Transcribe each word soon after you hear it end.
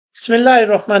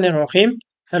Bismillahirrahmanirrahim.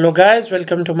 Hello guys,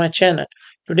 welcome to my channel.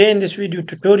 Today in this video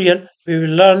tutorial, we will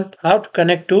learn how to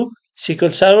connect to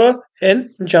SQL Server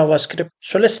in JavaScript.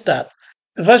 So let's start.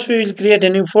 First we will create a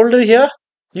new folder here.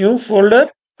 New folder,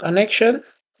 connection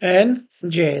and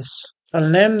JS. I'll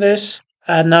name this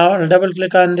and now I'll double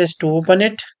click on this to open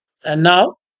it. And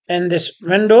now in this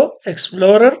window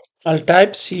explorer, I'll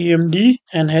type cmd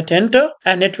and hit enter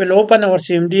and it will open our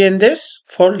cmd in this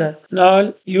folder. Now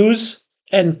I'll use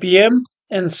npm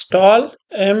install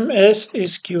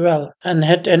MSSQL and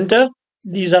hit enter.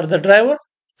 These are the driver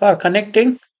for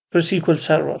connecting to SQL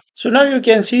Server. So now you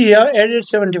can see here added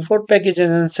 74 packages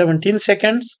in 17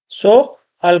 seconds. So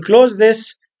I'll close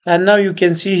this and now you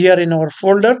can see here in our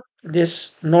folder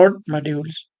this node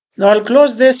modules. Now I'll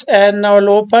close this and now I'll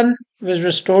open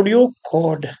Visual Studio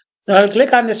Code. Now I'll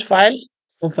click on this file,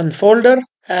 open folder,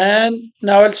 and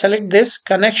now I'll select this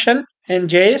connection in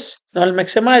JS. Now I'll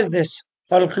maximize this.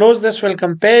 I'll close this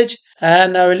welcome page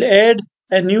and I will add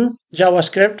a new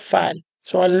JavaScript file.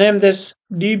 So I'll name this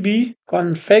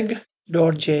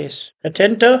dbconfig.js. Hit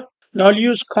enter. Now I'll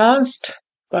use const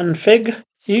config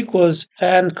equals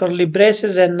and curly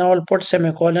braces and now I'll put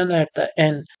semicolon at the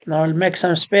end. Now I'll make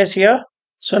some space here.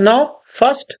 So now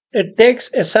first it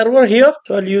takes a server here.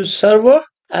 So I'll use server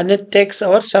and it takes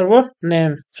our server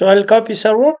name. So I'll copy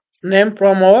server name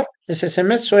from our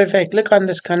SSMS. So if I click on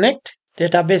this connect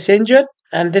database engine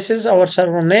and this is our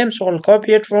server name, so I'll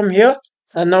copy it from here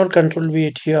and now I'll control V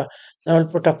it here. Now I'll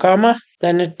put a comma,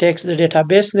 then it takes the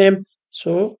database name.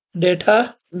 So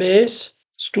database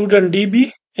student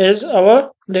DB is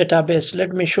our database.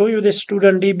 Let me show you this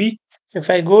student DB. If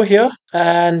I go here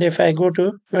and if I go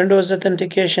to Windows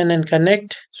Authentication and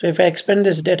Connect, so if I expand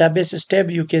this databases tab,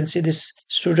 you can see this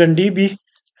student DB.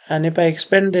 And if I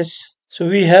expand this, so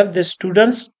we have this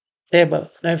students table.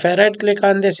 Now if I right click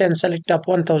on this and select up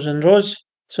 1000 rows,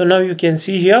 so now you can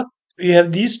see here we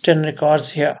have these 10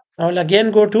 records here. Now I'll again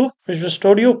go to Visual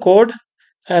Studio Code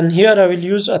and here I will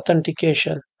use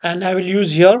authentication and I will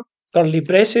use here curly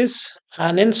braces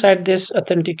and inside this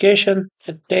authentication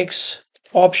it takes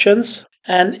options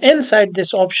and inside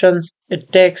this options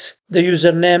it takes the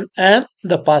username and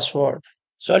the password.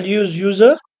 So I'll use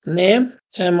user name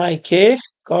MIK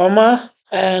comma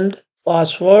and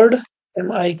password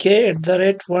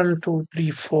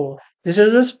MIK@1234. This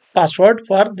is the password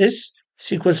for this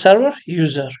SQL Server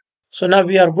user. So now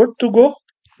we are good to go.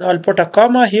 Now I'll put a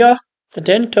comma here, hit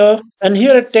enter, and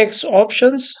here it takes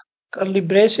options, curly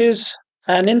braces,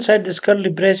 and inside this curly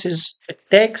braces it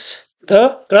takes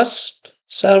the trust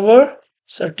server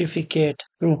certificate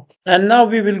group. And now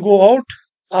we will go out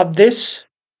of this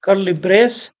curly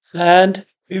brace and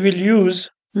we will use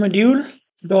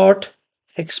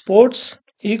module.exports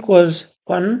equals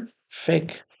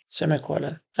config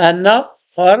semicolon. And now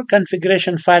our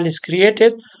configuration file is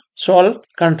created. So I'll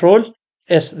control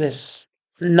S this.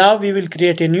 Now we will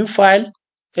create a new file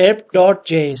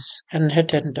app.js and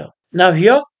hit enter. Now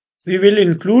here we will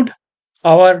include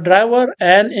our driver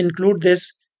and include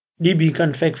this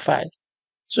dbconfig file.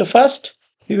 So first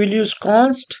we will use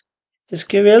const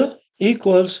SQL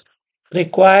equals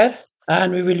require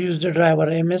and we will use the driver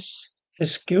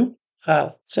MSSQL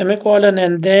semicolon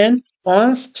and then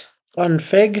const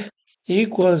config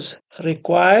equals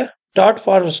require //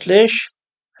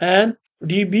 and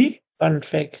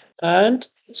dbconfig and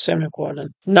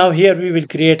semicolon. Now here we will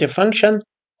create a function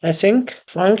async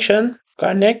function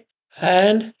connect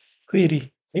and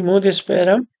query. Remove this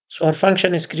param. So our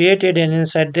function is created and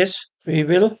inside this we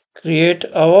will create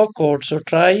our code. So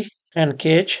try and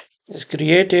catch is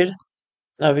created.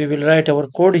 Now we will write our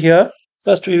code here.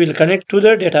 First we will connect to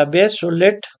the database. So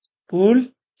let pool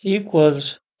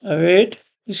equals await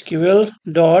SQL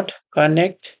dot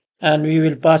connect and we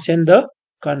will pass in the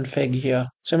config here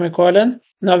semicolon.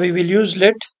 Now we will use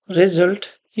let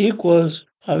result equals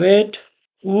await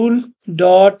pool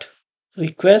dot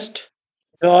request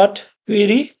dot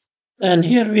query and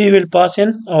here we will pass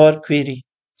in our query.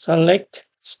 Select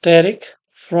static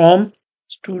from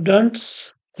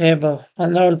students table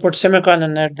and now I'll put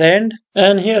semicolon at the end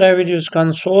and here I will use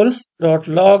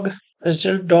console.log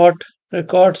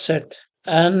result.record set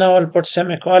and now I'll put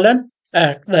semicolon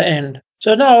at the end.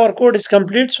 So now our code is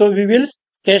complete, so we will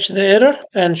catch the error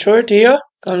and show it here.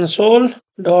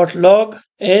 Console.log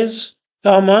is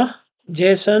comma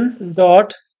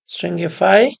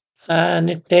json.stringify and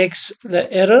it takes the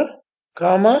error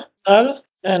comma null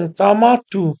and comma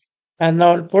 2 and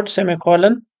now I'll put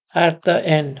semicolon at the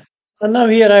end. So now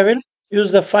here I will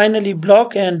use the finally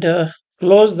block and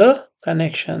close the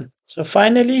connection. So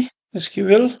finally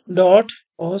SQL dot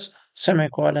close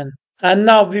semicolon. And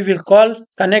now we will call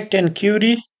connect and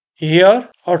query here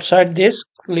outside this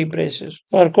curly braces.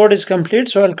 Our code is complete,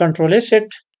 so I'll control S it.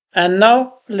 And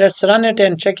now let's run it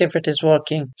and check if it is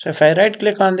working. So if I right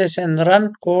click on this and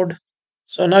run code,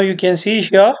 so now you can see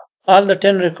here all the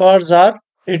 10 records are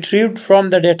retrieved from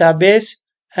the database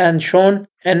and shown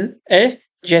in a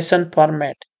JSON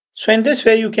format. So in this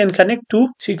way you can connect to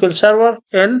SQL Server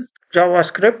in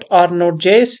JavaScript or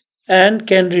Node.js and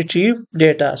can retrieve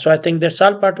data. So I think that's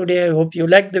all for today. I hope you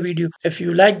like the video. If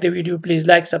you like the video, please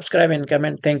like, subscribe and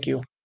comment. Thank you.